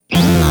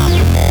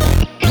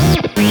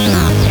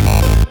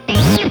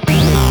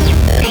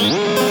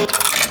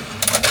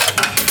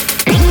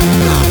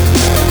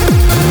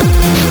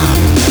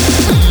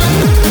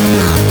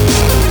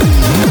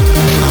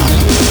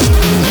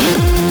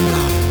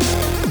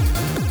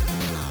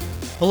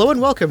Hello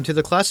and welcome to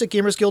the Classic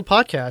Gamers Guild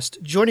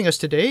podcast. Joining us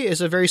today is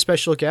a very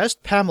special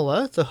guest,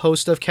 Pamela, the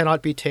host of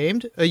Cannot Be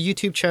Tamed, a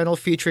YouTube channel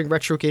featuring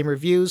retro game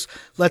reviews,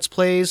 let's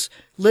plays,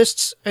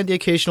 lists, and the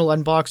occasional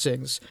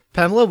unboxings.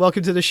 Pamela,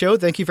 welcome to the show.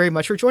 Thank you very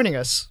much for joining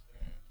us.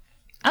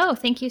 Oh,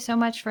 thank you so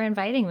much for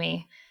inviting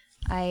me.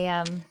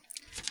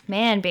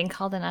 Being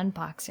called an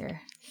unboxer.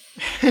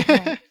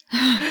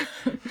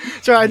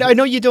 So I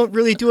know you don't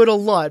really do it a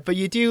lot, but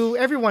you do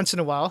every once in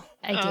a while.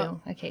 I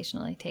do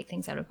occasionally take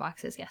things out of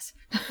boxes, yes.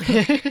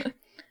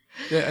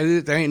 Yeah,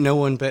 there ain't no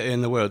one better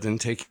in the world than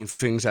taking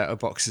things out of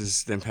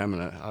boxes than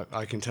Pamela.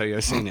 I can tell you,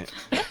 I've seen it.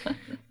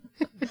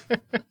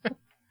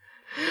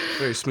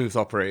 Very smooth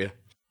operator.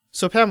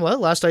 So Pamela,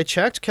 last I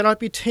checked, Cannot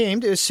Be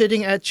Tamed is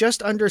sitting at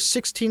just under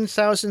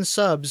 16,000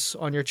 subs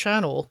on your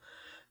channel.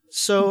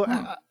 So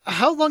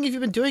how long have you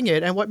been doing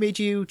it, and what made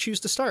you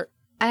choose to start?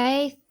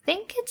 I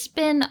think it's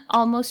been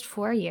almost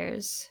 4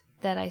 years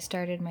that I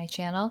started my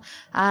channel.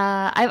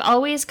 I've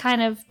always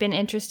kind of been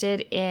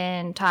interested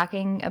in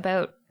talking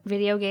about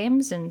video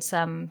games in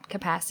some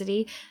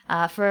capacity.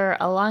 For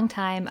a long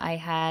time, I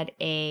had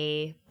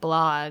a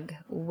blog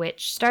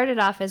which started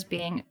off as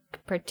being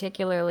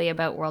particularly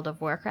about World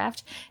of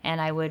Warcraft,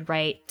 and I would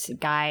write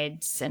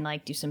guides and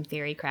do some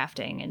theory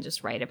crafting and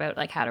just write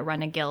about how to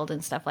run a guild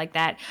and stuff like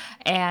that.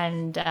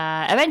 And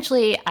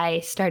eventually I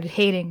started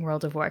hating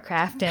World of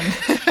Warcraft and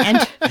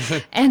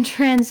and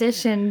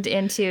transitioned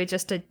into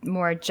just a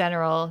more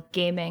general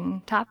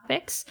gaming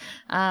topics.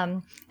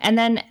 And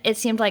then it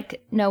seemed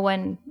like no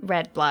one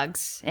read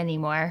blogs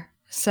anymore,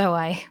 so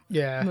I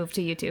moved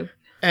to YouTube.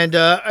 And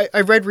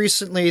I read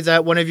recently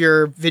that one of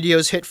your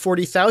videos hit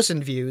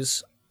 40,000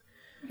 views.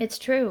 It's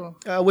true.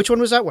 Which one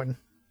was that one?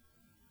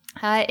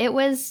 It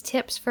was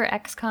tips for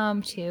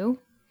XCOM 2.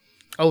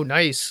 Oh,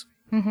 nice.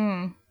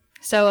 Mm-hmm.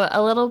 So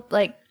a little,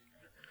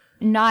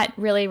 not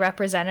really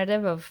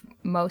representative of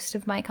most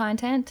of my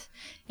content.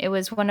 It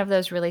was one of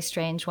those really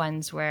strange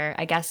ones where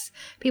I guess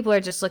people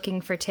are just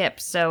looking for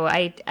tips. So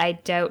I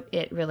doubt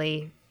it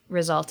really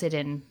resulted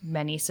in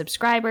many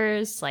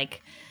subscribers.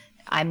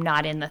 I'm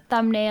not in the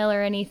thumbnail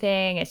or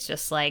anything. It's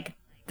just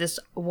this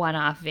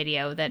one-off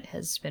video that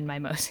has been my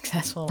most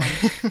successful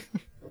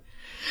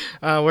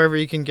one. Wherever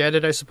you can get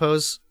it, I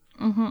suppose.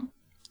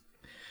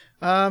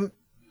 Mm-hmm.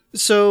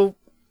 So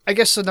I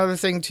guess another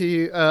thing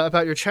to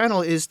about your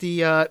channel is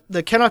the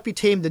Cannot Be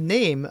Tamed, the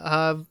name.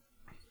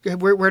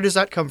 Where does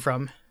that come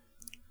from?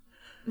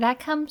 That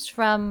comes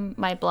from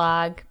my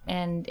blog,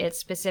 and it's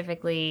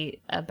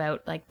specifically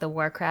about the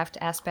Warcraft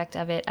aspect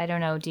of it. I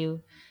don't know,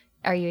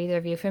 are you either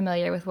of you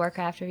familiar with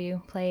Warcraft? Have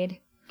you played?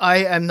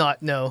 I am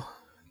not, no.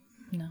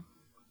 No.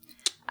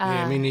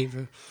 Yeah, me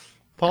neither.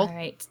 Paul? All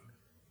right.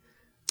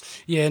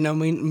 Yeah, no,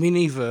 me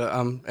neither.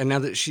 And now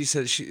that she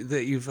said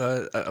that you've,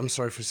 I'm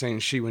sorry for saying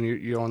she when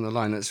you're on the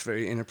line. That's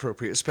very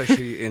inappropriate,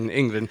 especially in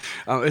England.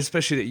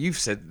 Especially that you've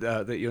said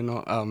that you're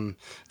not,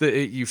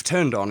 you've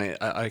turned on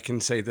it. I can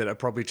say that I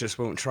probably just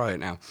won't try it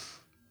now.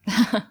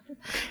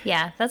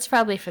 Yeah, that's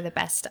probably for the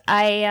best.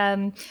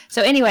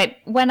 So anyway,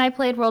 when I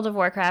played World of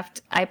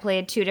Warcraft, I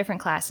played two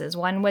different classes.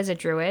 One was a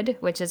druid,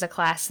 which is a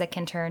class that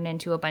can turn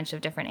into a bunch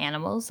of different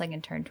animals. I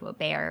can turn to a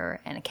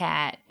bear and a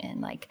cat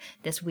and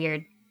this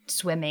weird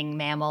swimming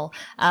mammal.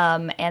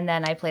 And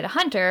then I played a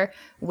hunter,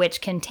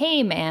 which can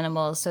tame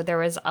animals. So there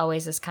was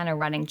always this kind of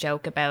running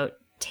joke about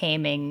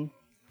taming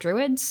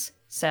druids.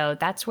 So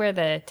that's where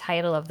the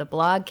title of the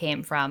blog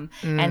came from.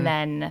 And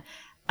then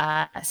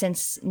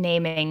since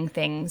naming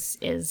things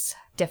is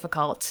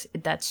difficult,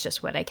 that's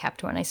just what I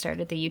kept when I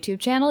started the YouTube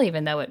channel,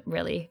 even though it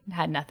really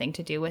had nothing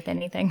to do with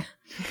anything.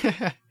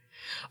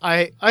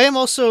 I'm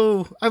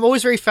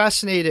always very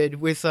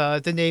fascinated with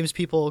the names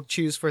people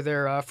choose for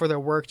their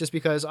work, just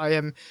because I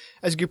am,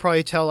 as you can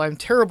probably tell, I'm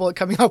terrible at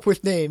coming up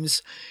with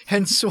names.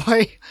 Hence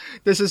why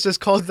this is just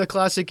called the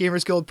Classic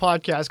Gamers Guild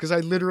podcast, because I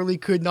literally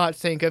could not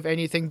think of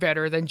anything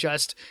better than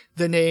just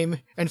the name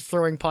and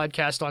throwing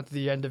podcast onto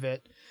the end of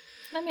it.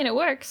 I mean, it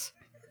works.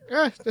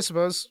 I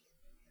suppose.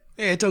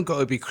 Yeah, don't got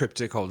to be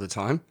cryptic all the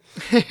time.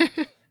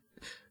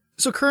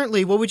 So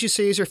currently, what would you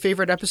say is your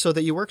favorite episode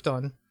that you worked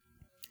on?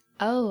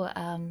 Oh,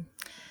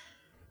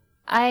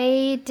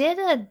 I did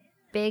a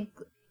big,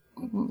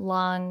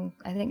 long,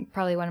 I think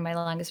probably one of my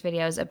longest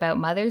videos about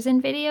mothers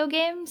in video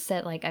games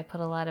that I put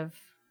a lot of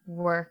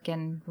work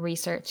and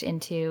research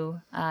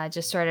into,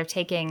 just sort of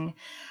taking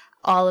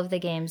all of the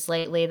games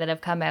lately that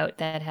have come out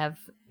that have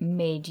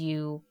made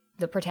you,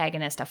 the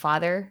protagonist, a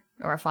father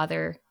or a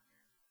father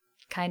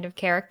kind of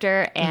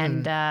character,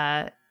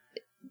 and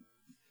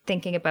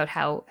thinking about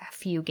how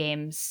few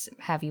games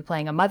have you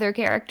playing a mother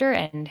character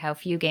and how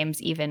few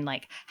games even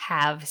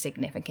have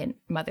significant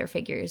mother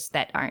figures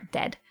that aren't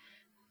dead.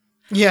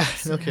 Yeah,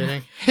 no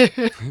kidding.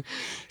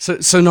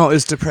 So not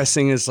as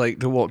depressing as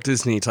the Walt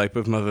Disney type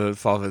of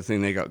mother-father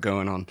thing they got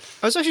going on.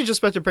 I was actually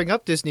just about to bring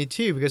up Disney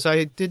too, because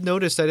I did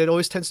notice that it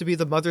always tends to be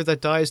the mother that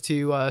dies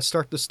to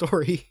start the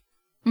story.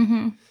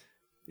 Mm-hmm.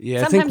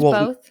 Yeah, sometimes I think Walt,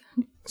 both.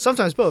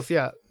 Sometimes both,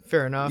 yeah.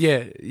 Fair enough.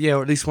 Yeah,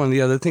 or at least one or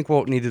the other. I think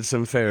Walt needed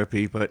some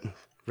therapy, but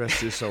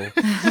rest his soul.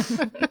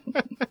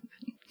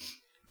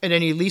 And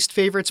any least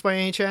favorites by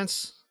any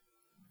chance?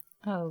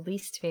 Oh,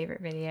 least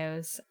favorite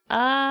videos.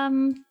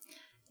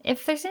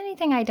 If there's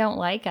anything I don't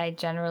like, I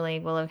generally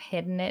will have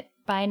hidden it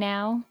by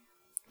now.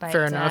 But,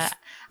 Fair enough.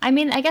 I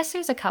mean, I guess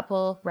there's a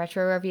couple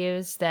retro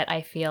reviews that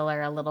I feel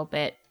are a little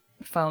bit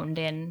phoned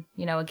in.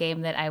 You know, a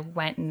game that I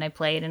went and I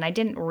played and I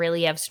didn't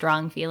really have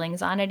strong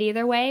feelings on it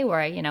either way,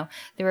 where, you know,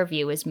 the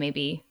review was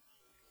maybe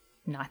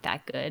not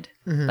that good.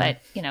 Mm-hmm.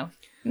 But, you know,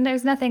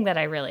 there's nothing that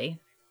I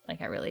really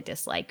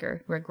dislike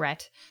or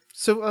regret.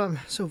 So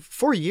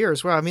 4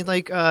 years. Wow. I mean,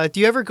 like, do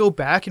you ever go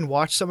back and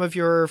watch some of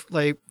your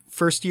like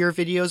first year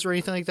videos or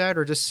anything like that,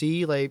 or just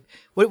see like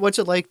what's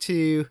it like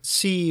to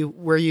see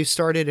where you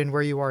started and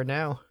where you are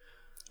now?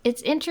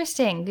 It's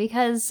interesting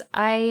because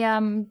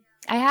I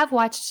have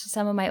watched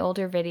some of my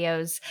older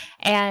videos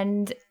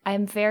and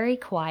I'm very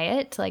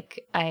quiet.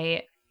 Like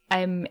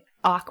I'm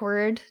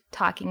awkward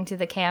talking to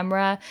the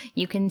camera.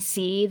 You can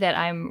see that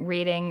I'm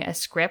reading a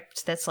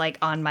script that's like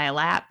on my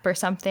lap or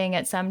something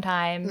at some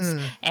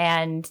times.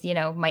 And, you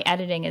know, my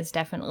editing has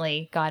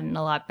definitely gotten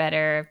a lot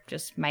better.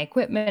 Just my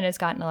equipment has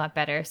gotten a lot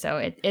better. So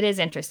it is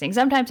interesting.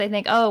 Sometimes I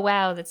think, oh,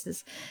 wow, this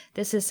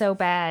is so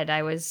bad.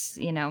 I was,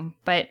 you know,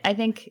 but I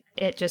think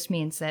it just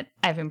means that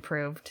I've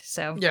improved.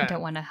 So Yeah. I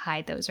don't want to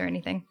hide those or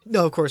anything.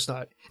 No, of course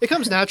not. It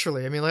comes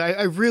naturally. I mean, like,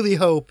 I really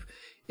hope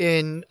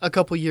in a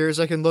couple years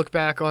I can look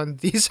back on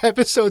these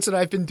episodes that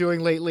I've been doing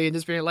lately and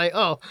just being like,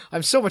 oh,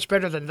 I'm so much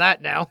better than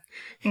that now.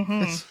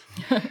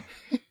 Mm-hmm.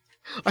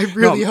 I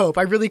really hope.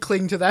 I really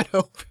cling to that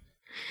hope.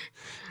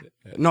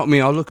 Not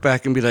me. I'll look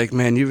back and be like,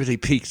 man, you really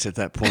peaked at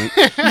that point.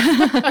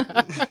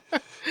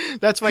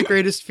 That's my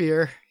greatest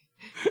fear.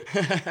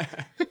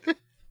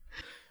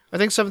 I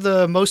think some of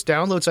the most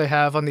downloads I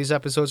have on these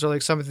episodes are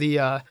like some of the,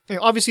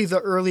 obviously the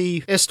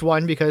earliest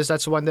one, because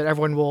that's the one that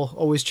everyone will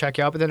always check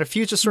out. But then a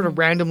few just sort of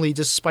randomly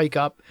just spike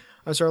up.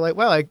 I'm sort of like,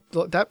 wow,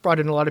 that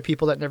brought in a lot of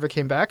people that never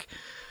came back.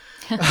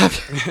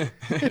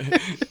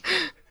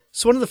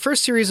 So one of the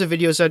first series of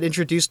videos that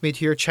introduced me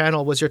to your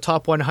channel was your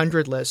top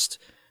 100 list,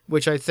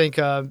 which I think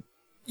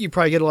you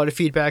probably get a lot of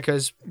feedback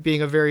as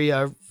being a very,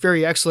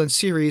 very excellent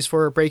series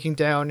for breaking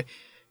down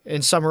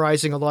and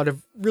summarizing a lot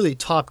of really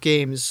top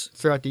games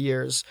throughout the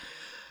years.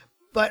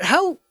 But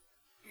how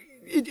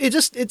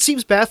it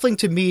seems baffling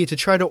to me to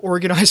try to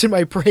organize in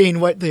my brain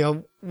what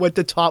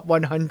the top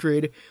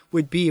 100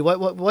 would be.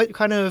 What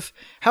kind of,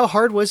 how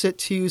hard was it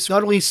to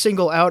not only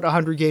single out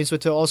 100 games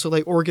but to also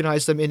like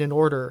organize them in an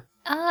order?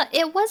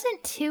 It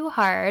wasn't too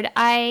hard.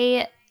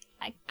 I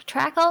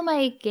track all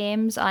my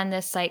games on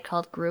this site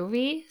called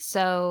Groovy,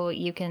 so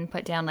you can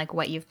put down like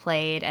what you've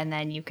played and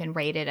then you can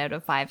rate it out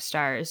of 5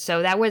 stars.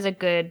 So that was a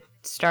good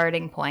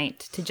starting point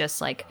to just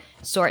like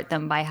sort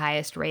them by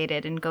highest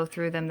rated and go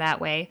through them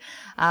that way.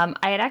 I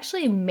had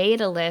actually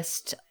made a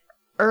list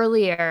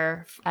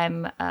earlier.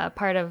 I'm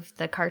part of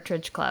the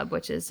Cartridge Club,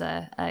 which is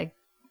a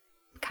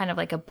kind of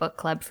like a book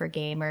club for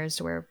gamers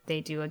where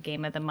they do a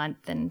game of the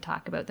month and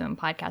talk about them and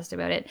podcast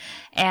about it.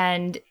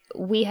 And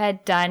we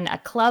had done a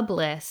club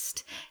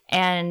list,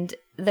 and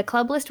the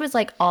club list was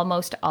like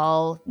almost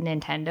all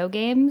Nintendo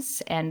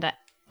games and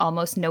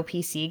almost no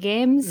PC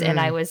games. And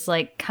I was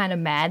like kind of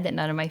mad that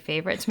none of my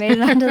favorites made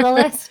it onto the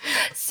list.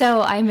 So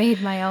I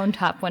made my own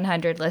top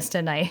 100 list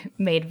and I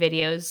made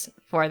videos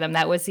for them.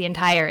 That was the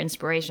entire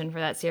inspiration for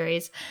that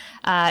series.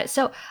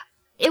 So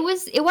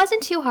it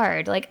wasn't too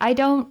hard. Like, I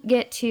don't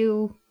get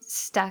too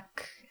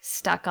stuck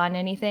on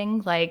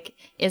anything. Like,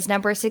 is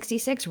number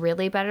 66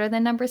 really better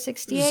than number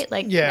 68?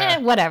 Like, yeah.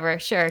 Whatever.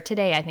 Sure.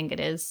 Today I think it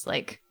is.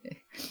 Like,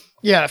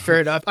 yeah,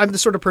 fair enough. I'm the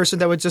sort of person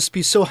that would just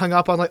be so hung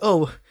up on like,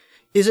 oh,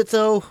 is it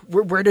though?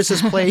 Where does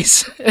this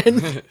place?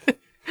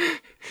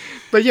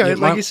 But yeah,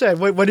 like you said,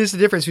 what is the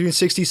difference between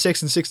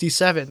 66 and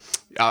 67?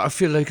 I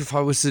feel like if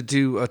I was to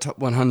do a top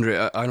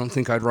 100, I don't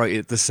think I'd write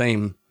it the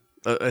same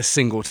a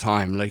single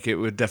time. Like, it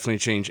would definitely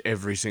change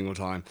every single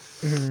time.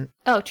 Mm-hmm.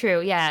 Oh,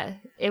 true. Yeah,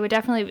 it's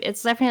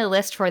definitely a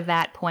list for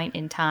that point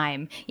in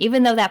time,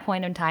 even though that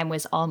point in time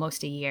was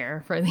almost a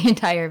year for the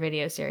entire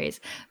video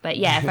series. But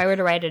yeah, if I were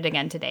to write it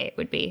again today, it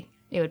would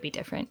be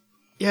different.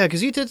 Yeah,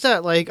 because you did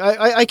that. Like,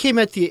 I came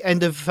at the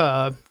end of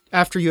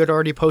after you had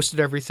already posted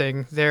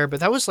everything there, but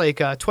that was like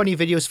 20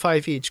 videos,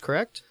 5 each,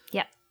 correct?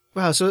 Yep.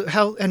 Wow. So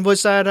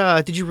was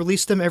that? Did you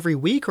release them every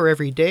week or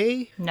every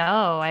day?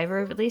 No, I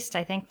released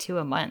I think 2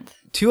 a month.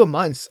 2 a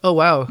month. Oh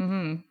wow.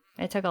 Mm-hmm.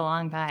 It took a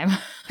long time.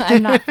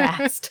 I'm not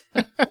fast.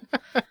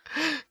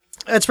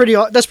 That's pretty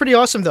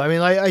awesome though. I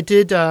mean, I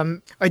did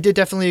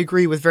definitely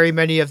agree with very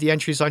many of the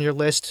entries on your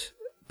list,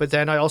 but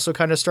then I also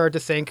kind of started to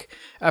think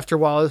after a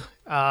while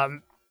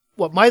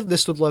what my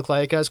list would look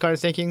like. I was kind of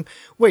thinking,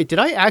 wait, did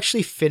I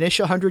actually finish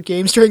 100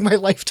 games during my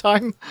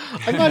lifetime?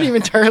 I'm not even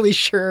entirely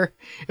sure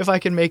if I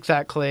can make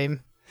that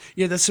claim.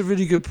 Yeah, that's a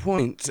really good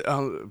point.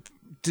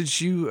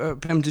 Did you,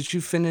 Pam, did you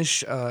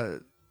finish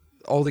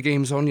all the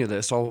games on your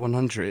list, all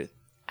 100?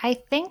 I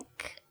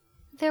think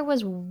there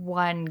was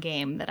one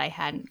game that I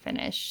hadn't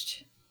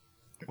finished.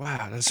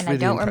 Wow, that's and really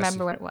I don't impressive.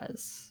 remember what it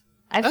was.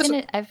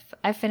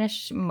 I've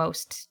finished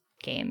most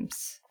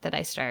games that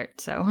I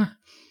start, so...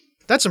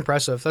 That's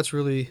impressive. That's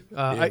really,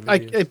 it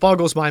really is. it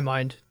boggles my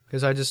mind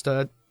because I just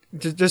I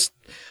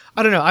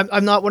don't know.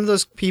 I'm not one of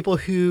those people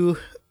who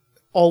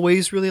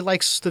always really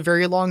likes the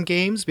very long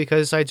games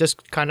because I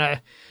just kind of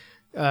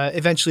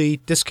eventually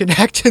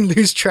disconnect and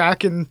lose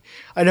track, and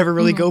I never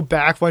really go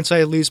back once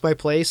I lose my You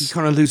place.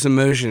 kind of lose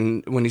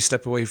immersion when you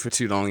step away for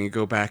too long. You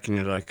go back and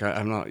you're like,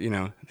 I'm not,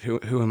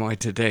 who am I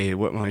today?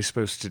 What am I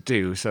supposed to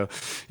do? So,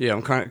 yeah,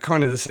 I'm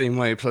kind of the same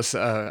way. Plus,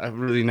 I'm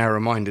really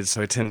narrow-minded,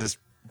 so I tend to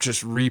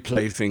just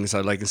replay things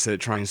I like instead of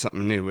trying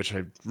something new, which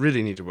I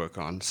really need to work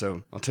on.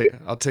 So I'll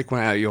take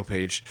one out of your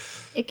page.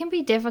 It can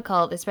be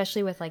difficult,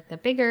 especially with like the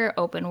bigger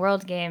open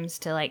world games,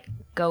 to like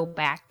go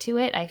back to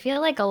it. I feel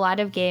like a lot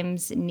of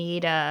games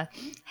need a,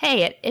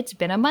 hey, it's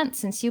been a month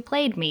since you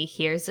played me.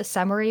 Here's a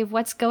summary of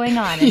what's going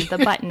on and the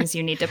buttons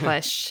you need to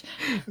push.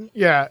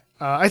 Yeah,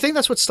 I think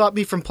that's what stopped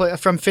me from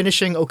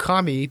finishing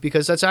Okami,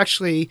 because that's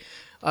actually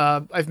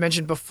I've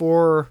mentioned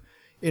before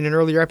in an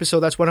earlier episode.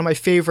 That's one of my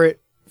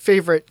favorite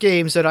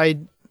games that I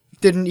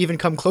didn't even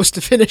come close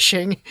to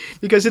finishing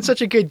because it's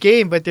such a good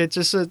game, but it's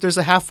just there's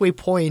a halfway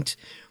point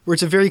where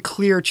it's a very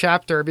clear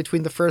chapter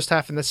between the first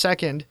half and the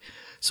second.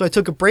 So I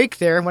took a break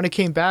there, and when I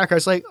came back, I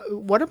was like,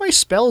 what are my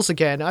spells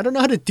again? I don't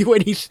know how to do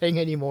anything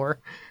anymore.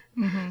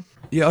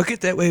 Yeah, I'll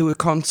get that way with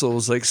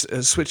consoles, like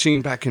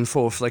switching back and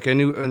forth. Like I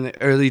knew in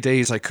the early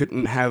days I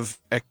couldn't have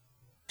a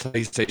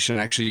PlayStation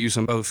actually use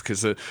them both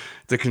because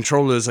the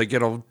controllers, I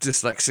get all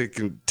dyslexic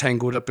and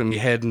tangled up in my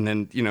head, and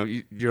then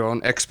you're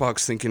on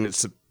Xbox thinking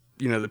it's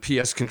the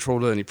PS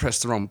controller, and you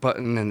press the wrong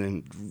button, and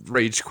then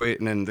rage quit,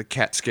 and then the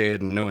cat's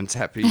scared, and no one's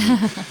happy.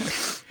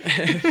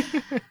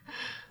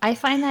 I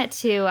find that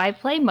too. I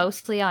play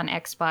mostly on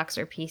Xbox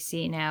or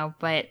PC now,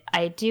 but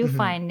I do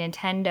find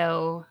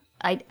Nintendo.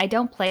 I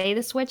don't play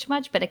the Switch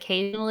much, but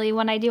occasionally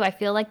when I do, I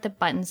feel like the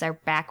buttons are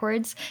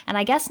backwards. And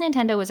I guess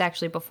Nintendo was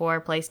actually before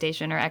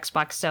PlayStation or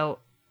Xbox, so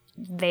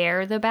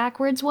they're the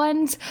backwards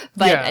ones.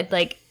 But Yeah.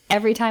 like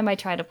every time I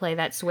try to play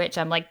that Switch,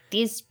 I'm like,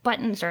 these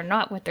buttons are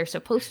not what they're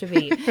supposed to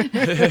be.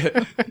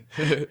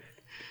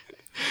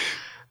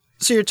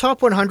 So your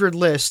top 100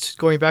 list,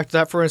 going back to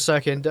that for a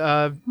second,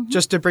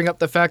 just to bring up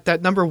the fact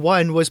that number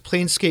 1 was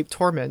Planescape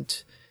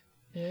Torment.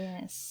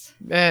 Yes.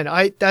 Man,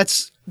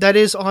 that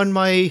is on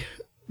my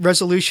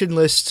resolution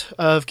list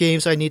of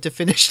games I need to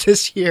finish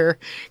this year,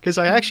 because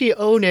I actually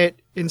own it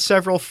in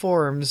several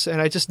forms, and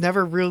I just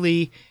never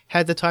really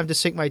had the time to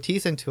sink my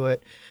teeth into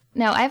it.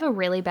 Now, I have a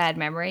really bad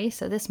memory,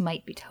 so this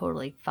might be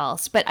totally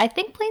false, but I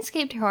think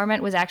Planescape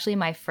Torment was actually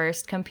my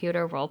first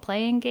computer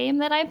role-playing game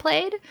that I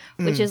played,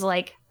 which is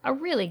like a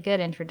really good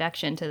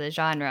introduction to the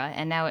genre,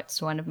 and now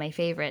it's one of my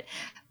favorite.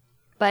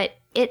 But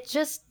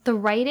the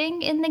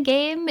writing in the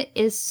game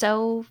is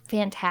so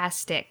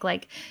fantastic.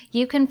 Like,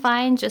 you can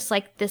find just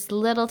like this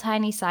little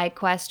tiny side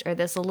quest or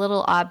this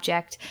little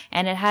object,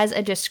 and it has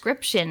a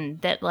description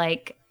that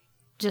like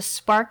just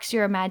sparks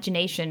your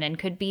imagination and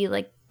could be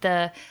like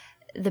the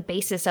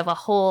basis of a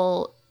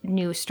whole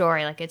new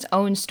story, like its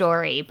own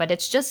story, but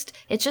it's just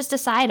a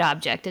side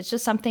object. It's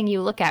just something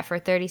you look at for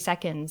 30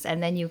 seconds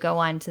and then you go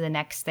on to the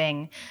next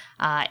thing.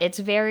 It's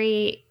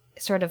very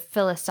sort of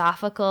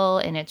philosophical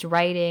in its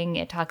writing.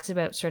 It talks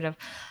about sort of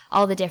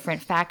all the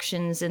different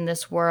factions in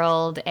this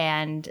world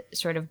and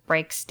sort of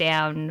breaks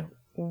down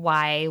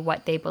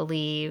what they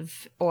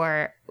believe,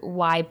 or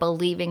why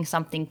believing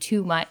something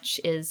too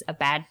much is a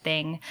bad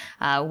thing,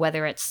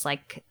 whether it's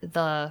like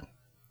the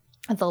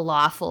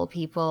lawful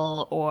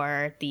people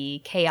or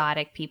the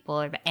chaotic people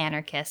or the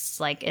anarchists.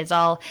 Like, it's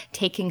all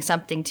taking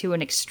something to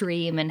an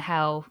extreme and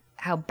how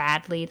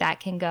badly that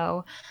can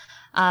go.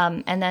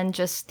 And then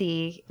just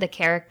the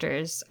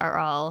characters are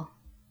all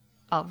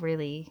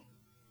really,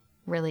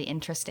 really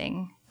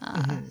interesting.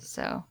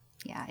 So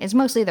yeah, it's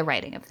mostly the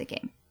writing of the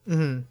game.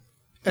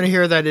 And I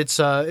hear that it's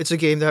a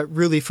game that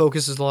really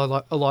focuses a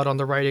lot on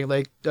the writing.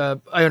 Like,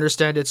 I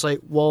understand it's like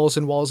walls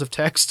and walls of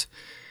text.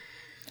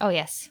 Oh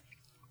yes.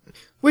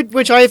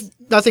 Which I have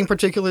nothing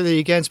particularly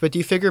against, but do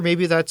you figure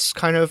maybe that's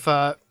kind of...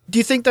 do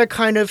you think that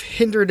kind of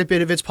hindered a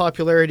bit of its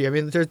popularity? I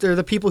mean, there are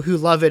the people who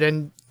love it,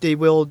 and they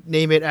will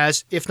name it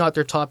as, if not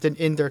their top, then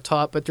in their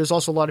top. But there's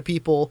also a lot of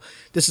people,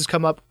 this has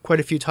come up quite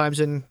a few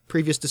times in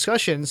previous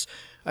discussions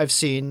I've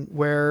seen,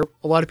 where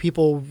a lot of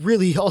people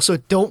really also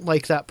don't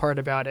like that part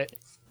about it.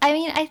 I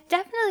mean, I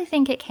definitely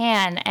think it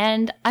can,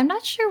 and I'm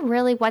not sure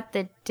really what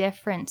the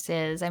difference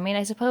is. I mean,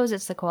 I suppose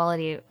it's the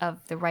quality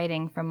of the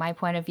writing from my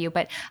point of view,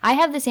 but I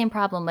have the same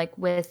problem, like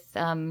with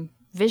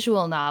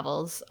visual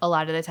novels. A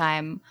lot of the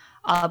time,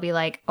 I'll be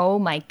like, oh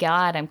my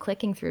God, I'm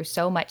clicking through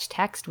so much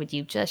text. Would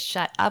you just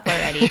shut up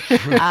already?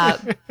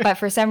 But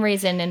for some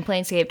reason in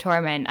Planescape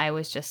Torment, I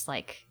was just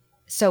like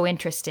so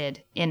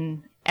interested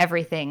in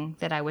everything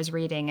that I was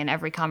reading and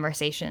every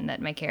conversation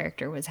that my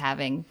character was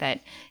having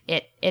that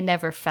it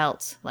never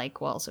felt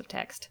like walls of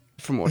text.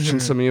 From watching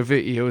some of your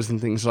videos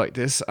and things like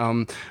this,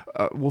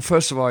 well,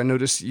 first of all, I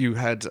noticed you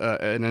had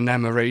an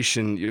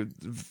enamoration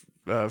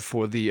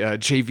for the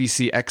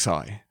JVC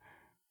XI.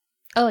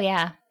 Oh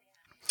yeah.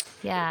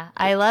 Yeah,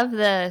 I love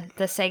the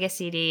Sega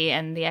CD,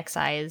 and the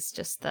XI is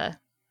just the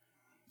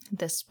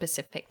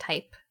specific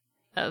type.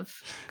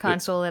 of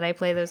console that I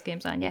play those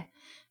games on. Yeah.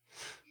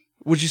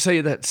 Would you say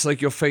that's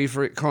like your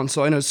favorite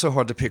console? I know it's so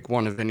hard to pick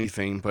one of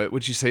anything, but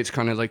would you say it's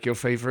kind of like your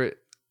favorite?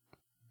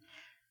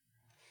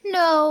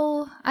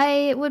 No,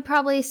 I would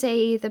probably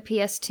say the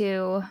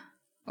PS2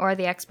 or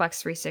the Xbox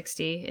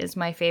 360 is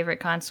my favorite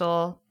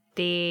console.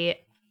 The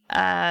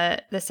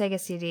Sega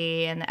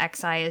CD and the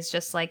XI is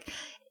just like,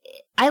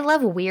 I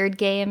love weird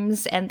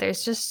games, and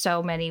there's just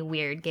so many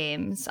weird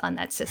games on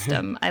that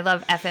system. I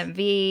love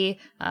FMV.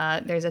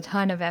 There's a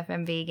ton of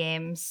FMV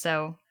games,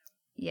 so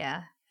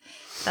yeah.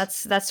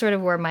 That's sort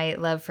of where my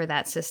love for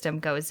that system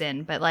goes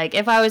in. But like,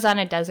 if I was on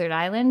a desert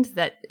island,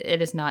 that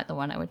it is not the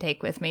one I would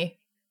take with me.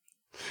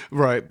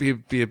 Right,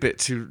 be a bit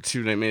too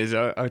limited.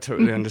 I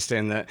totally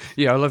understand that.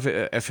 Yeah, I love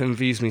it at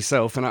FMVs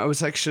myself, and I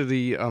was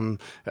actually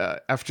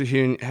after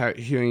hearing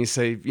you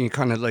say, you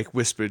kind of like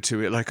whispered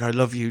to it like, "I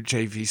love you,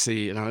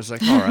 JVC," and I was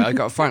like, all right, I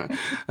got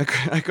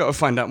to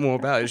find out more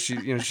about it.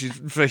 She's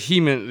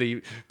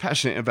vehemently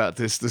passionate about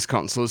this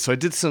console, so I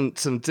did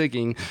some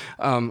digging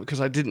because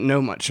I didn't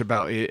know much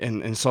about it,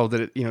 and saw that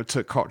it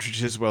took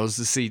cartridges as well as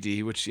the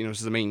CD, which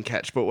is the main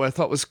catch. But what I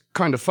thought was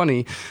kind of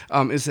funny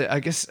is that I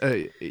guess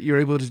you're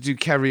able to do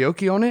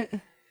karaoke on it?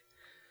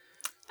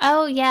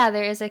 Oh yeah,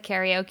 there is a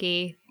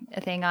karaoke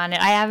thing on it.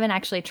 I haven't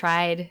actually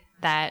tried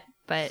that,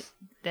 but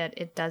that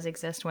it does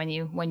exist when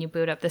you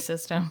boot up the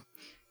system.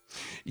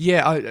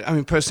 Yeah, I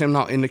mean, personally, I'm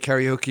not into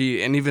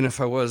karaoke, and even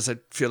if I was, I'd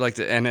feel like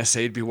the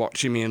NSA would be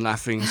watching me and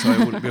laughing, so I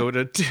wouldn't be able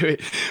to do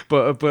it.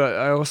 But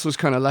I also was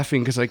kind of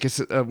laughing because I guess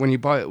when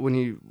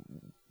you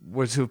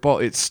were to have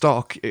bought its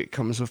stock, it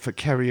comes with a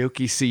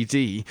karaoke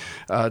CD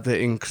that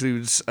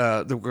includes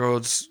the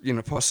world's,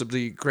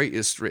 possibly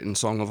greatest written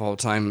song of all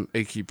time,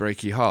 "Achy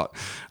Breaky Heart."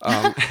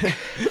 I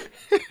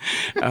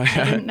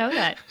didn't know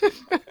that.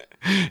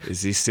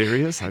 Is he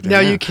serious? I don't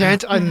now know. you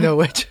can't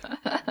unknow it.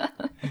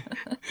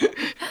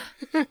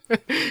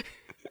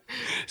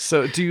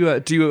 So, do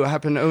you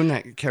happen to own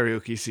that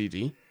karaoke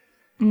CD?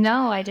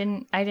 No, I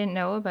didn't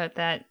know about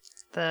that.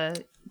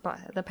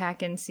 The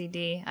pack-in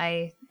CD.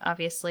 I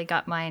obviously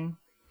got mine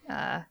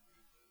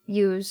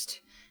used.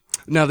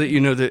 Now that you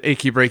know that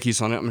Achy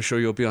Breaky's on it, I'm sure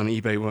you'll be on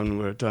eBay when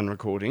we're done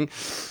recording.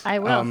 I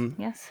will,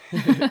 yes.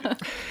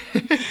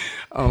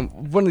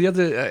 One of the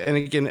other, and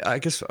again, I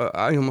guess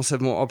I almost have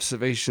more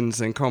observations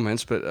than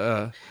comments,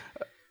 but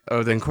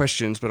than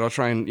questions, but I'll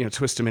try and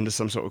twist them into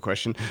some sort of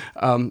question.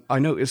 I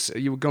noticed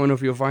you were going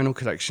over your vinyl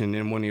collection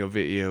in one of your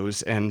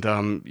videos, and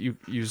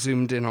you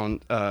zoomed in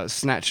on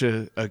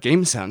Snatcher, a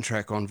game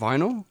soundtrack on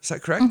vinyl. Is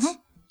that correct? Mm-hmm.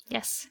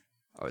 Yes.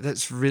 Oh,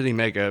 that's really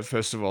mega.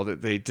 First of all,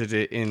 that they did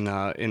it in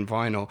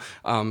vinyl.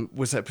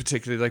 Was that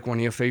particularly like one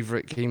of your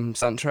favorite game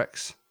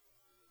soundtracks?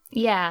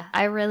 Yeah,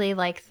 I really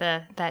like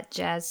that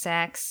jazz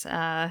sax.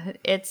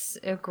 It's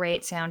a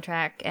great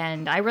soundtrack,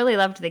 and I really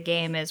loved the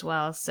game as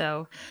well.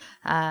 So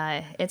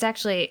it's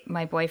actually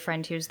my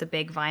boyfriend who's the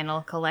big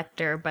vinyl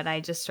collector, but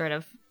I just sort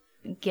of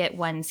get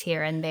ones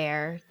here and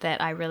there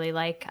that I really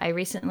like. I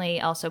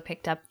recently also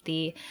picked up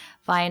the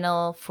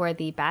vinyl for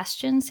the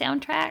Bastion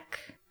soundtrack,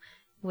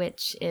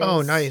 which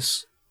is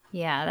nice.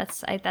 Yeah,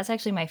 that's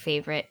actually my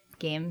favorite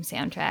game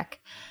soundtrack.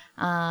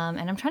 And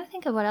I'm trying to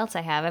think of what else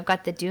I have. I've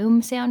got the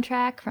Doom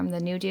soundtrack from the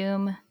new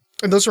Doom.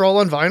 And those are all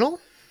on vinyl?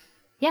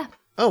 Yeah.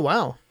 Oh,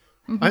 wow.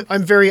 Mm-hmm.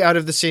 I'm very out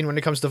of the scene when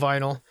it comes to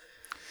vinyl.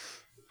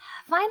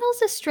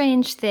 Vinyl's a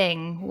strange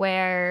thing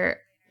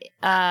where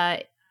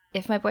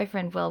if my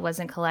boyfriend Will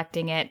wasn't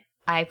collecting it,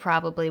 I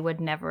probably would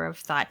never have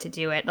thought to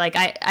do it. Like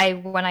I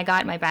when I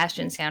got my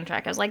Bastion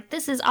soundtrack, I was like,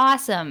 this is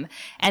awesome.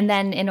 And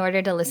then in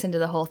order to listen to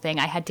the whole thing,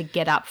 I had to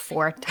get up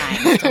 4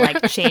 times to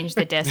like change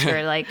the disc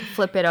or like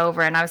flip it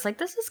over. And I was like,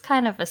 this is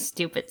kind of a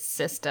stupid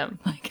system.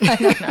 Like, I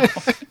don't know.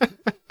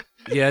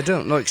 Yeah, I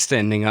don't like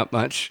standing up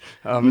much,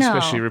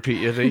 especially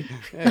repeatedly.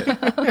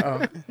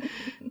 Yeah.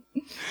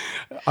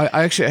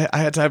 I actually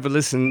had to have a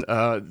listen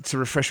to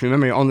refresh my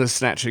memory on the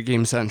Snatcher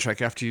game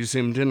soundtrack after you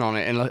zoomed in on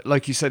it, and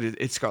like you said,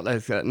 it's got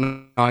like that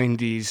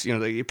 90s,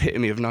 the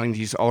epitome of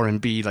 90s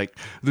R&B, like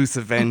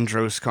Luther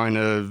Vandross kind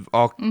of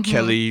R.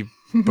 Kelly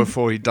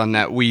before he'd done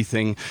that wee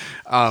thing.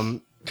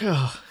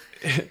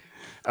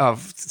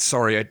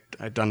 Sorry,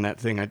 I'd done that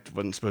thing I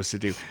wasn't supposed to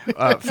do.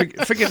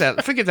 Forget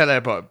that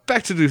out, but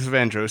back to Luther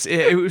Vandross.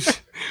 It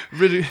was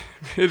really,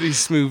 really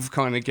smooth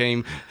kind of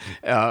game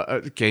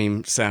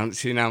sound.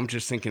 See, now I'm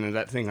just thinking of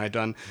that thing I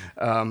done.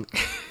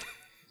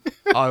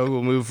 I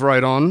will move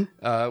right on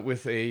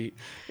with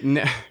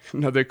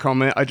another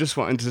comment. I just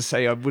wanted to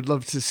say I would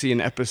love to see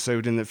an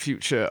episode in the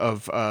future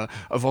of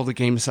all the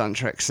game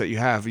soundtracks that you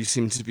have. You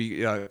seem to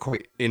be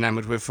quite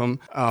enamored with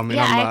them.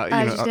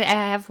 I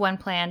have one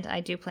planned. I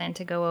do plan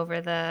to go over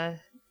the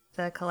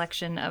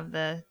collection of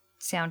the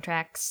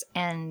soundtracks,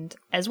 and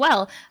as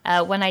well,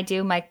 when I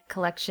do my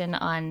collection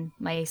on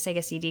my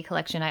Sega CD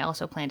collection, I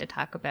also plan to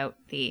talk about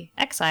the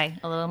XI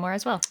a little more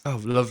as well. Oh,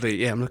 lovely.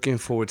 Yeah, I'm looking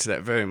forward to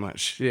that very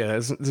much. Yeah,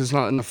 there's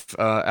not enough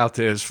out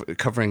there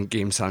covering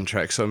game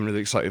soundtracks, so I'm really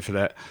excited for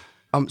that.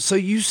 So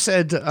you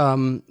said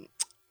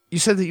you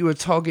said that you were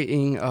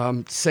targeting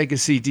Sega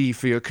CD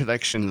for your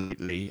collection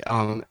lately,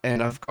 and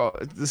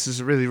this is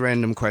a really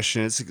random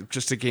question. It's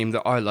just a game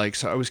that I like,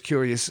 so I was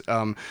curious.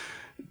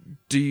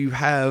 Do you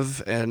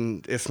have,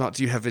 and if not,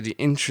 do you have any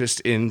interest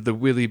in the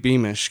Willy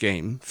Beamish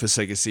game for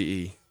Sega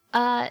CE?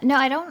 No,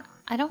 I don't.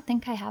 I don't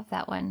think I have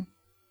that one.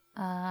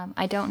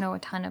 I don't know a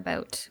ton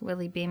about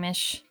Willy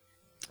Beamish.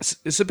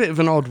 It's a bit of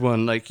an odd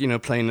one, like,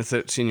 playing a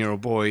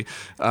 13-year-old boy,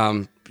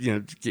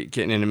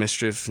 getting into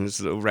mischief and his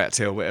little rat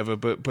tail, whatever.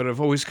 But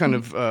I've always kind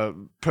of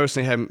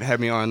personally had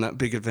me eye on that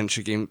big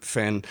adventure game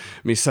fan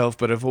myself.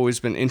 But I've always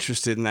been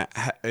interested in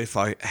that if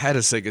I had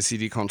a Sega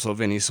CD console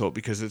of any sort,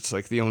 because it's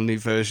like the only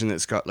version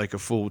that's got like a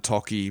full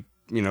talkie,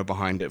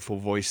 behind it, full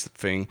voice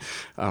thing.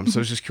 So I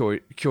was just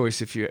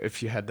curious if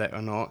you had that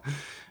or not.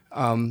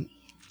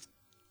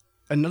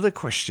 Another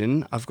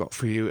question I've got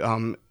for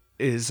you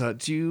is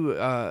do you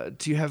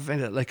have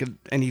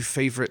any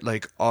favorite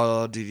like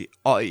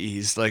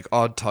oddities, like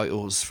odd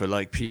titles for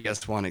like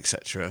PS1,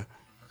 etc.?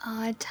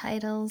 Odd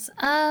titles.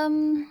 I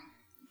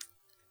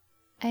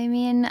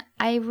mean,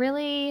 I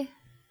really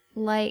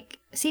like.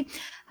 See,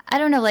 I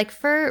don't know. Like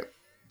for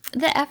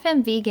the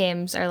FMV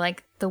games are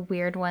like the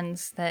weird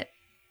ones that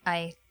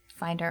I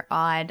find are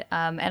odd.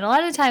 And a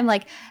lot of the time,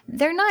 like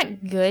they're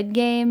not good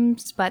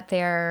games, but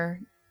they're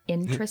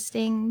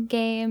interesting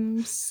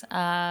games.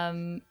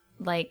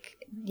 Like,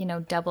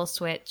 Double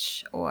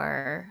Switch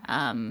or,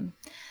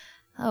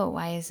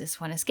 why is this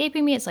one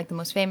escaping me? It's like the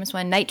most famous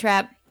one, Night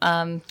Trap,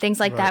 things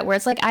like that, where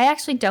it's like, I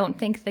actually don't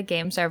think the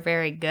games are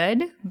very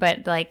good,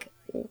 but like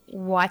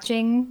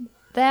watching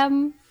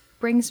them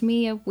brings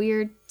me a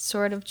weird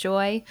sort of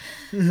joy.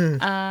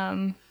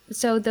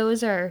 So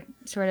those are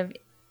sort of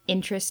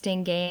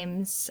interesting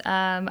games.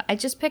 I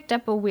just picked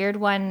up a weird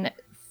one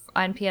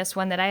on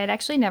PS1 that I had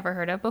actually never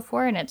heard of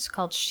before, and it's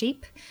called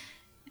Sheep.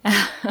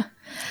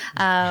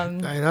 I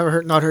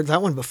never not heard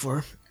that one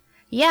before.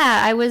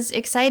 Yeah, I was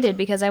excited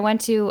because I went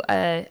to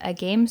a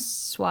game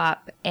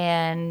swap,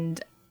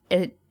 and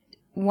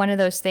one of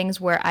those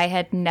things where I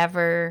had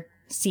never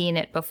seen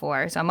it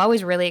before. So I'm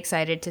always really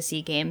excited to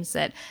see games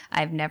that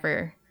I've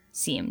never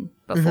seen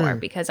before,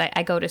 because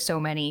I go to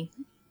so many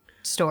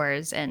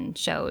stores and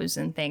shows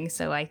and things,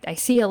 so I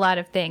see a lot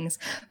of things.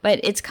 But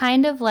it's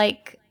kind of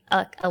like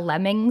a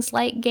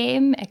Lemmings-like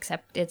game,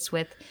 except it's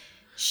with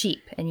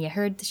sheep, and you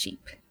herd the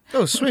sheep.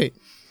 Oh, sweet.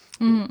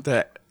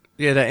 That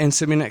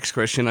answered my next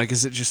question. Like,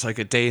 is it just like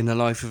a day in the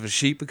life of a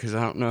sheep? Because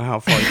I don't know how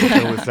far you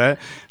can go with that.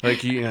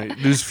 Like,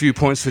 lose a few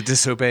points for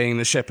disobeying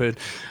the shepherd.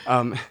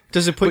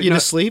 Does it put you to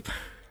sleep?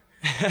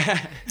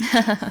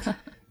 It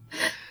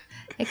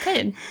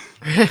could.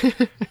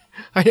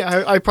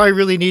 I probably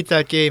really need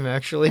that game,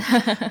 actually.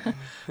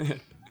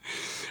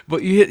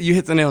 But you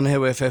hit the nail on the head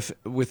with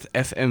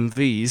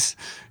FMVs.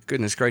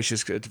 Goodness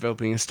gracious,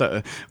 developing a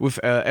stutter. With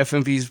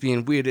FMVs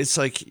being weird, it's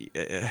like,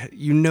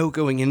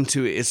 going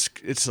into it,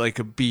 it's like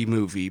a B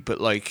movie,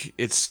 but like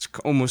it's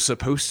almost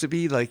supposed to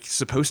be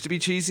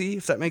cheesy,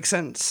 if that makes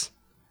sense.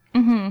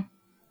 Mm-hmm.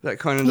 That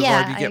kind of the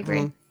vibe you get from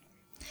them.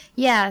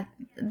 Yeah,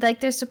 like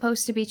they're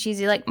supposed to be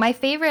cheesy. Like my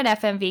favorite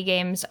FMV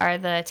games are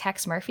the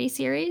Tex Murphy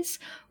series,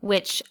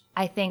 which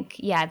I think,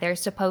 they're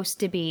supposed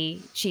to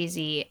be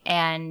cheesy,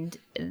 and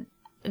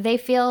they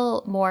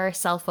feel more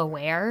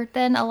self-aware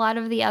than a lot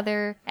of the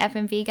other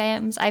FMV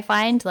games. I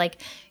find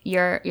like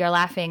you're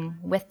laughing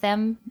with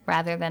them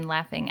rather than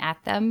laughing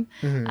at them,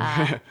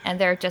 and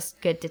they're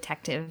just good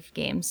detective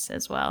games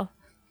as well.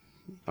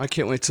 I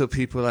can't wait till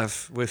people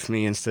laugh with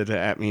me instead of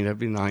at me. That'd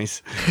be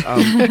nice.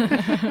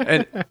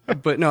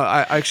 But no,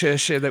 I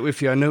share that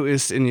with you. I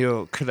noticed in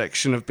your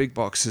collection of big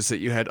boxes that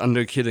you had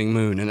Under Killing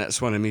Moon, and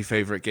that's one of my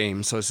favorite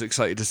games. So I was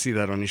excited to see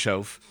that on your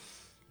shelf.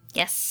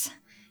 Yes,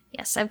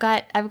 I've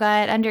got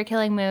Under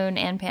Killing Moon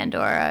and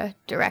Pandora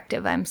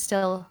Directive. I'm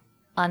still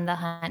on the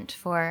hunt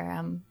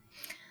for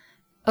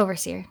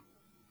Overseer.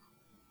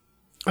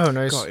 Oh,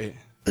 nice. Got it.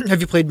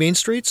 Have you played Mean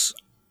Streets?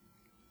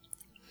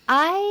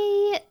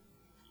 I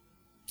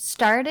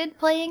started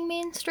playing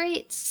Mean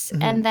Streets,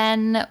 and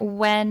then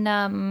when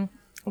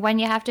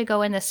you have to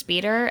go in the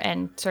speeder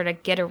and sort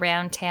of get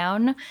around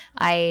town,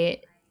 I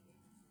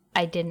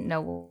didn't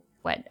know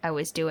what I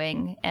was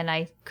doing, and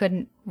I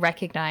couldn't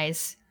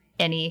recognize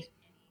any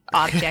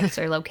objects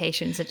or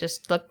locations. It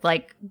just looked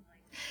like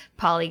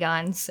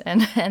polygons,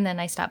 and then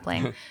I stopped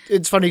playing.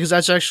 It's funny because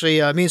that's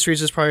actually Mean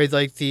Streets is probably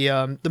like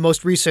the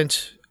most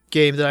recent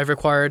game that I've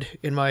acquired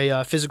in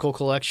my physical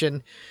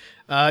collection.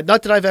 Not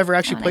that I've ever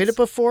actually played it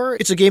before.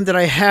 It's a game that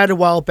I had a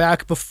while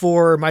back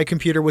before my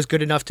computer was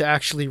good enough to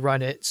actually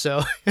run it.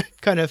 So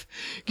kind of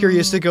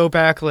curious to go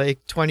back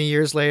like 20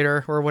 years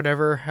later or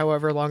whatever,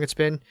 however long it's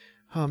been.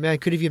 Oh man,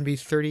 it could even be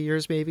 30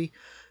 years maybe.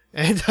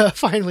 And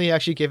finally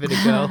actually give it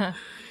a go.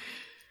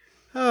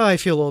 Oh, I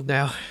feel old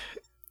now.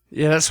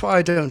 Yeah, that's why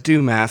I don't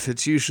do math.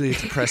 It's usually a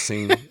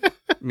depressing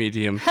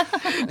medium.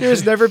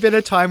 There's never been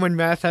a time when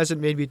math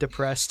hasn't made me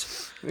depressed.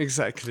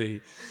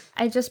 Exactly.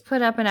 I just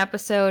put up an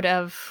episode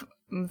of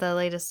the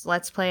latest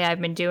Let's Play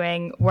I've been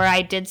doing where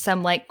I did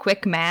some like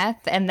quick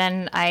math, and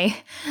then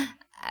I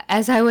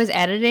as I was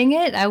editing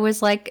it, I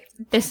was like,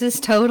 this is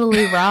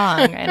totally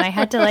wrong. And I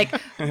had to like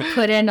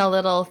put in a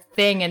little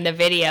thing in the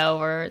video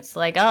where it's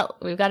like, oh,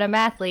 we've got a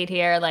math lead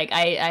here. Like,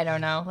 I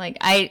don't know. Like,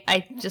 I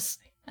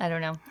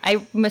don't know.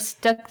 I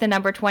mistook the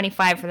number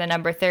 25 for the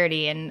number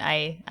 30 and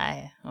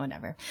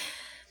whatever.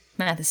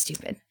 Math is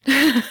stupid.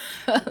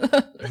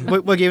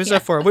 What game is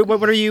that for?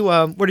 What are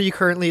you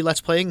currently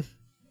Let's Playing?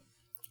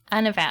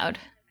 Unavowed.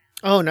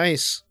 Oh,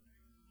 nice.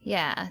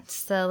 Yeah,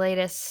 it's the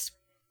latest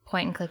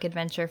point-and-click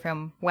adventure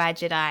from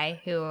Wadget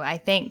Eye, who I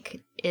think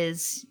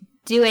is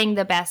doing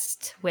the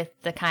best with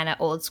the kind of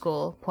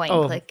old-school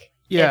point-and-click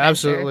yeah, adventure.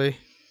 Absolutely.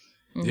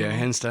 Mm-hmm. Yeah,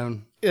 hands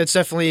down. It's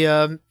definitely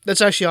that's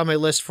actually on my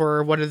list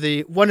for one of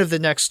the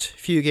next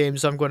few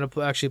games I'm going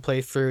to actually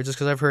play through, just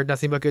because I've heard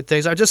nothing but good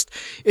things. The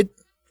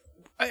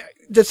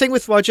thing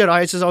with Wadget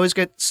Eye is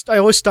I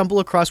always stumble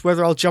across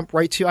whether I'll jump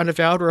right to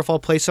Unavowed or if I'll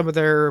play some of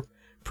their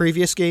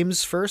previous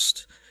games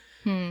first.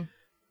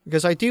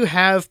 Because I do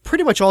have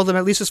pretty much all of them,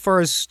 at least as far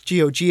as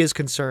GOG is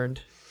concerned.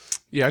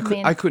 Yeah,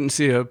 I couldn't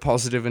see a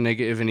positive and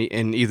negative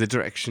in either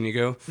direction you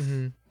go.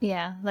 Mm-hmm.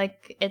 Yeah,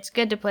 like, it's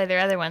good to play their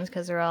other ones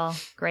because they're all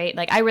great.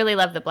 Like, I really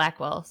love the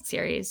Blackwell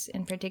series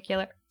in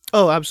particular.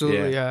 Oh,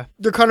 absolutely, yeah.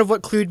 They're kind of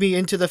what clued me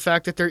into the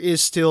fact that there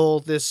is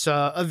still this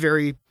a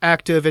very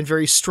active and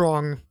very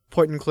strong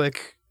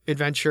point-and-click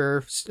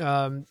adventure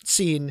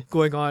scene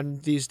going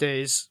on these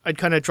days. I'd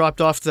kind of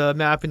dropped off the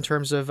map in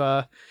terms of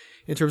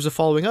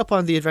following up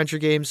on the adventure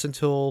games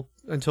until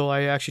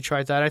I actually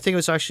tried that. I think it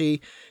was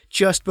actually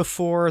just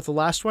before the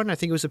last one. I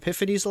think it was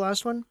Epiphany's the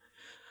last one.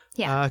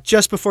 Yeah.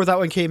 Just before that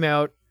one came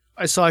out,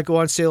 I saw it go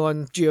on sale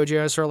on GOG, and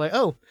I was sort of like,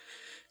 oh,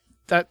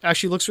 that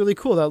actually looks really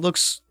cool. That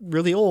looks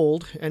really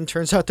old. And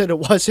turns out that it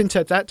wasn't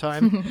at that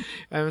time.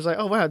 And I was like,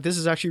 oh, wow, this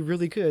is actually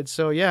really good.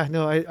 So yeah,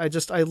 no,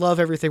 I love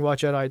everything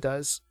Wadget Eye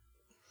does.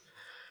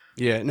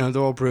 Yeah, no,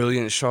 they're all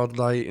brilliant.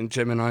 Shardlight and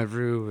Gemini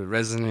Brew,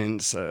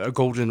 Resonance, A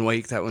Golden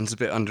Wake, that one's a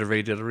bit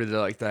underrated. I really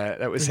like that.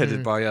 That was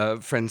headed by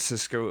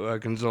Francisco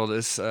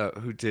Gonzalez,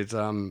 who did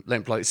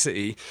Lamplight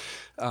City.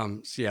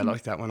 So yeah, I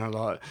like that one a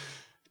lot.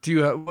 Do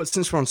you,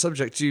 since we're on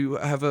subject, do you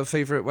have a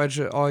favorite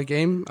Wadget Eye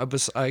game?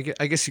 I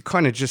guess you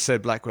kind of just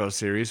said Blackwell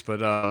series,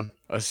 but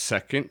a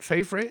second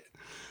favorite?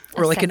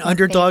 Or like an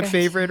underdog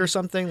favorite or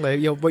something?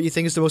 Like, what you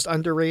think is the most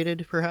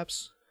underrated,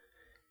 perhaps?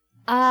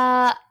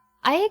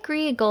 I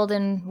agree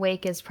Golden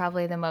Wake is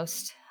probably the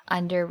most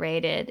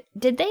underrated.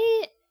 Did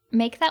they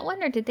make that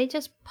one or did they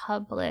just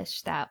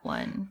publish that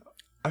one?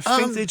 I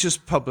think they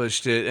just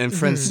published it and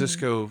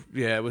Francisco,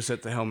 was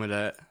at the helm of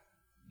that.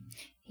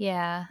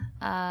 Yeah,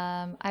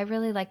 I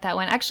really like that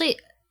one. Actually,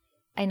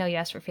 I know you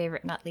asked for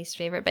favorite, not least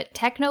favorite, but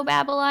Techno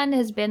Babylon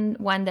has been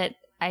one that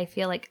I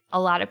feel like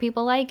a lot of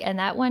people like, and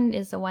that one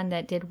is the one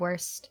that did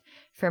worst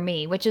for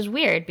me, which is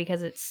weird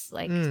because it's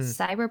like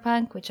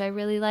cyberpunk, which I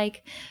really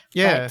like.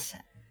 Yeah. But,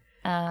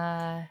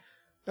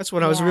 that's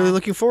what I was really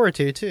looking forward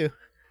to, too.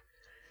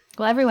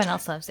 Well, everyone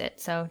else loves it,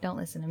 so don't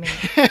listen to me.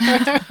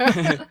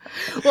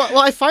 well,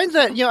 I find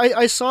that,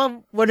 I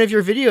saw one of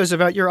your videos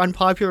about your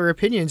unpopular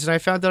opinions, and I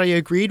found that I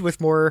agreed with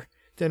more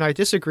than I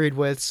disagreed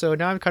with, so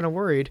now I'm kind of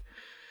worried.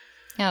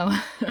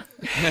 Oh.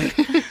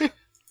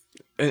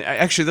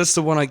 Actually, that's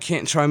the one I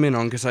can't chime in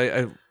on because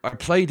I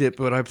played it,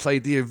 but I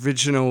played the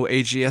original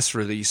AGS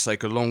release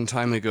like a long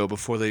time ago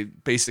before they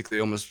basically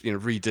almost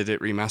redid it,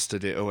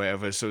 remastered it or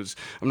whatever. So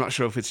I'm not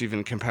sure if it's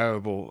even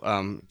comparable.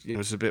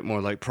 It's a bit more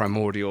like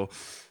Primordial,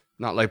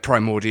 not like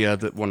Primordia,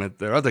 that one of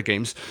their other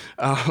games.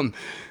 Was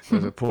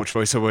a poor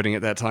choice of wording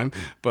at that time,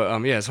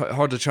 but it's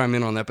hard to chime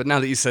in on that. But now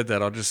that you said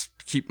that, I'll just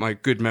keep my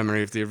good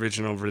memory of the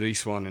original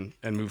release one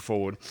and move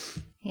forward.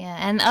 Yeah,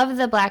 and of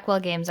the Blackwell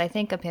games, I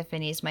think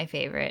Epiphany is my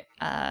favorite.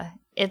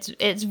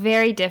 It's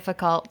very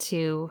difficult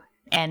to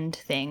end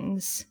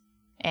things,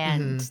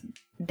 and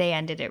they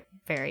ended it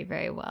very,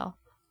 very well.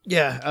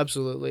 Yeah,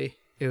 absolutely.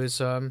 It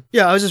was, I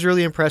was just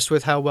really impressed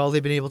with how well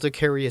they've been able to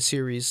carry a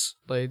series.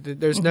 Like,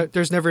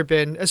 there's never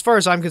been, as far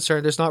as I'm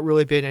concerned, there's not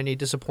really been any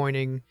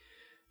disappointing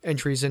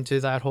entries into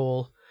that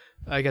whole,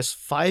 I guess,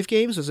 5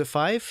 games? Was it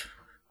 5?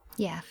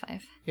 Yeah,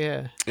 5.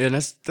 Yeah. Yeah,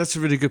 that's a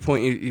really good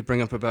point you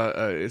bring up about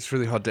it's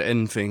really hard to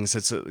end things.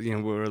 That's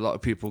where a lot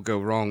of people go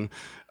wrong.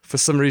 For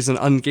some reason,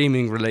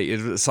 ungaming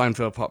related,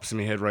 Seinfeld pops in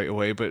my head right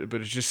away, but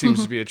it just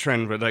seems to be a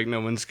trend where like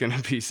no one's going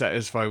to be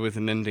satisfied with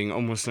an ending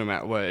almost no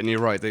matter what. And you're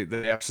right,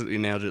 they absolutely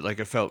nailed it.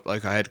 Like I felt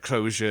like I had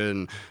closure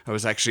and I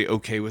was actually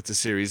okay with the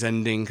series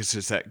ending because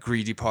there's that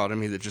greedy part of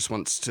me that just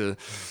wants to,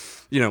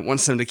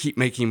 wants them to keep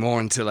making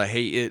more until I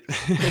hate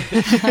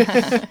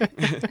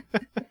it.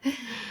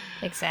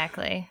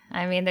 Exactly.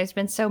 I mean, there's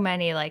been so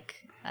many, like,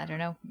 I don't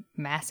know,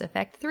 Mass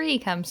Effect 3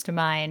 comes to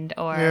mind,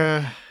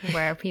 or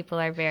where people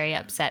are very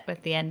upset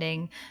with the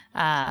ending.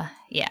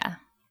 Yeah.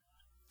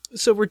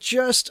 So we're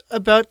just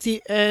about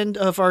the end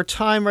of our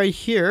time right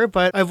here,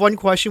 but I have one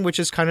question, which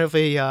is kind of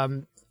a,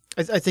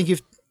 I think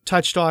you've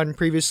touched on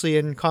previously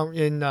in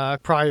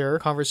prior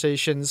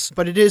conversations,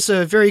 but it is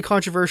a very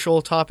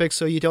controversial topic,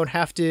 so you don't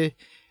have to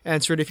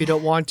answer it if you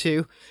don't want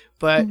to.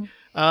 But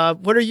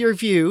what are your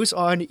views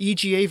on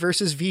EGA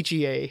versus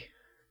VGA?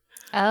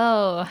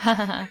 Oh,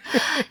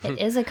 it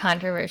is a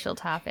controversial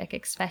topic,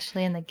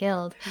 especially in the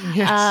guild.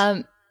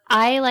 Yes.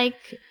 I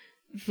like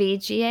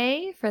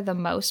VGA for the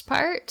most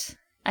part.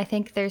 I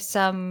think there's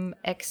some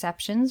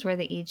exceptions where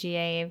the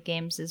EGA of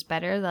games is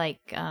better, like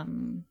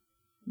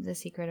The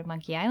Secret of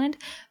Monkey Island.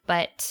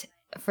 But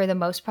for the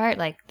most part,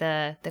 like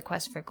the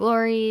Quest for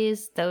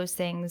Glories, those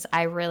things,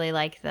 I really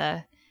like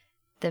the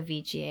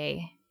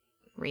VGA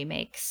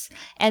remakes.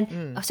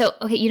 And so,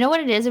 okay, you know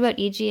what it is about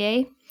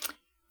EGA?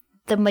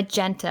 The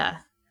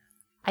magenta.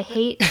 I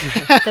hate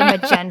the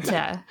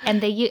magenta,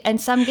 and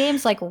and some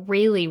games like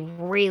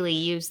really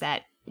use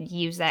that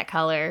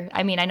color.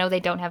 I mean, I know they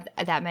don't have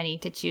that many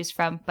to choose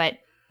from, but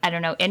I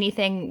don't know,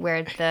 anything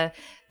where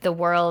the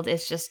world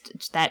is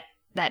just that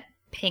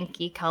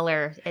pinky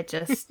color. It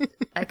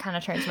kind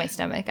of turns my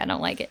stomach. I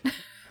don't like it.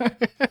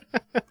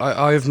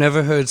 I've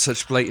never heard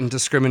such blatant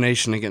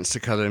discrimination against a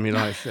color in my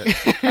life.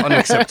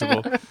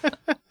 Unacceptable.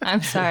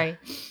 I'm sorry.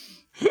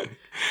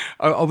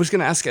 I was going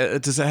to ask,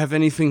 does it have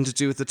anything to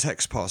do with the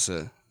text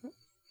parser?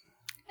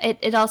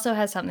 It also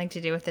has something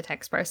to do with the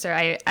text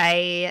parser.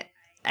 I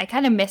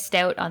kind of missed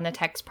out on the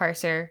text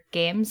parser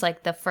games.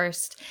 Like the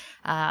first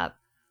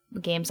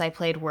games I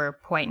played were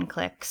point and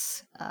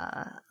clicks.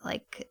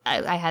 Like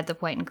I had the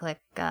point and click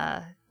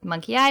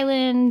Monkey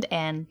Island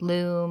and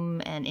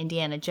Loom and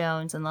Indiana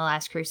Jones and The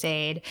Last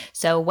Crusade.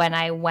 So when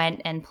I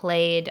went and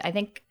played, I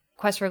think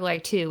Quest for Glory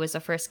 2 was the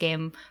first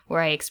game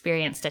where I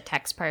experienced a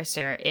text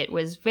parser. It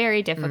was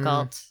very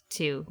difficult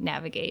to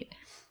navigate.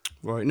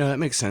 Right, no, that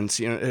makes sense.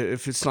 You know,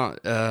 if it's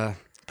not,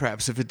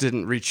 perhaps if it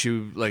didn't reach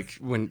you like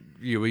when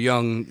you were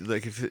young,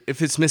 like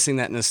if it's missing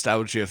that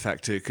nostalgia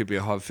factor, it could be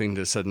a hard thing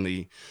to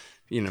suddenly,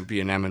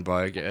 be enamored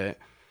by. I get it.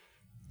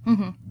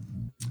 Mm-hmm.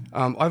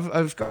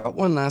 I've got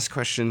one last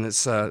question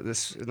that's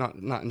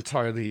not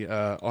entirely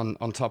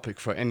on topic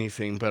for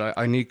anything, but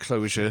I need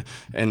closure,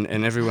 and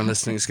everyone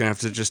listening is going to have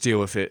to just deal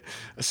with it.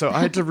 So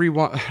I had to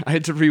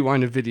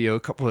rewind a video a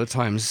couple of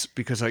times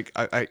because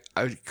I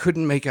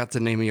couldn't make out the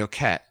name of your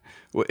cat.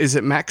 Is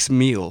it Max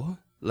Meal?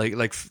 Like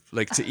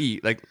to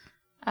eat? Like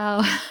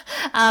Oh,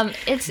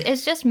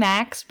 it's just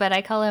Max, but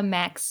I call him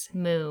Max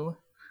Moo,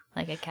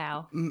 like a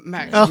cow.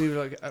 Max Oh.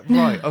 Meal,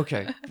 right?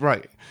 Okay,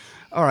 right.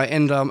 All right,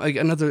 and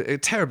another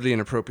terribly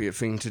inappropriate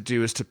thing to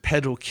do is to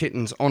peddle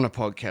kittens on a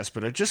podcast,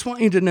 but I just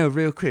want you to know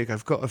real quick,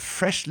 I've got a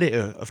fresh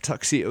litter of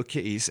tuxedo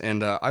kitties,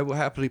 and I will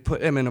happily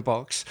put them in a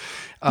box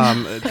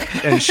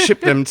and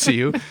ship them to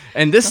you.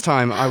 And this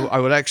time, I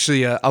would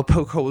actually, I'll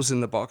poke holes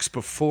in the box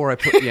before I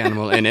put the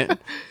animal in it,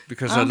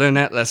 because I learned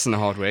that lesson the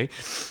hard way.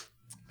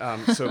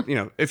 So,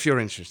 if you're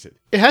interested.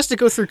 It has to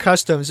go through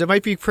customs. It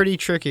might be pretty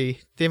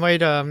tricky. They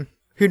might,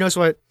 who knows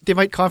what, they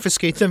might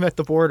confiscate them at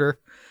the border.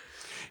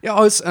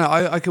 Yeah,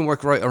 I can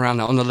work right around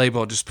that. On the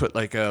label, I'll just put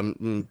like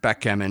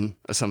backgammon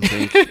or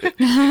something.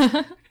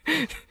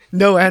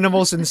 No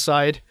animals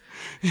inside.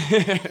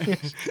 Do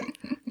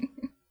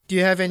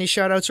you have any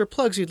shout-outs or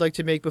plugs you'd like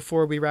to make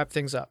before we wrap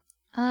things up?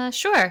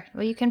 Sure.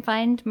 Well, you can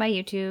find my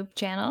YouTube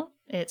channel.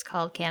 It's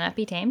called Cannot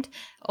Be Tamed.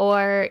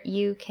 Or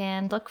you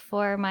can look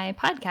for my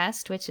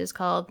podcast, which is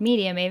called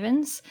Media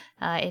Mavens.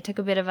 It took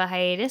a bit of a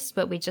hiatus,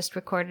 but we just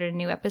recorded a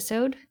new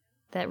episode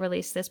that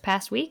released this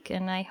past week,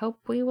 and I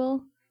hope we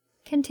will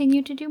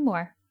continue to do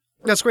more.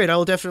 That's great. I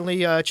will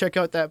definitely check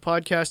out that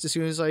podcast as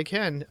soon as I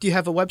can. Do you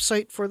have a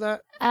website for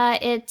that?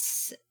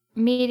 It's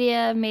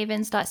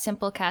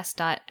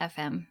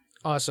mediamavens.simplecast.fm.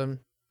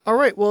 Awesome. All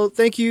right. Well,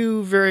 thank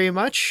you very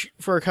much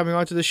for coming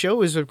on to the show. It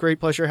was a great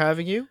pleasure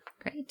having you.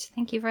 Great.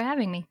 Thank you for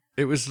having me.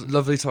 It was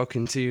lovely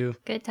talking to you.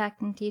 Good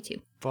talking to you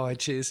too. Bye.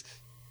 Cheers.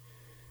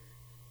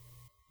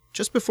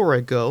 Just before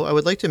I go, I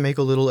would like to make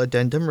a little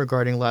addendum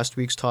regarding last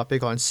week's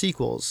topic on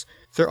sequels.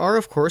 There are,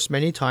 of course,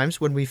 many times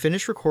when we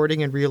finish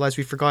recording and realize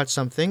we forgot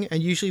something,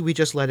 and usually we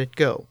just let it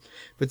go.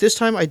 But this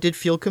time I did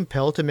feel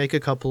compelled to make a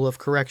couple of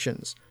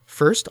corrections.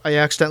 First, I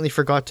accidentally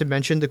forgot to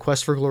mention the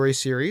Quest for Glory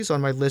series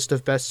on my list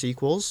of best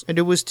sequels, and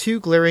it was too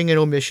glaring an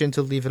omission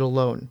to leave it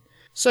alone.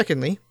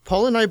 Secondly,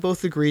 Paul and I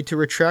both agreed to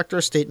retract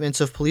our statements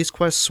of Police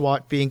Quest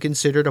SWAT being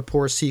considered a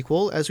poor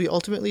sequel, as we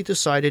ultimately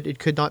decided it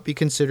could not be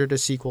considered a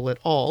sequel at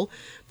all,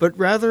 but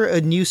rather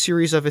a new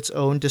series of its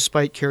own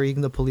despite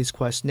carrying the Police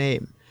Quest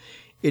name.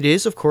 It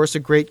is, of course, a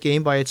great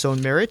game by its own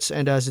merits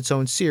and as its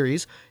own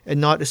series, and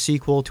not a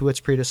sequel to its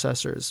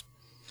predecessors.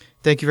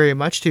 Thank you very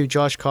much to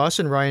Josh Koss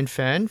and Ryan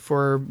Fan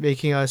for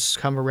making us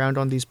come around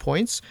on these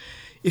points.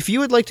 If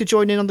you would like to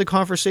join in on the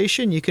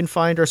conversation, you can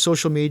find our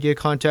social media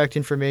contact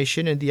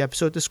information in the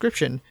episode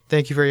description.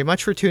 Thank you very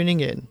much for tuning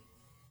in.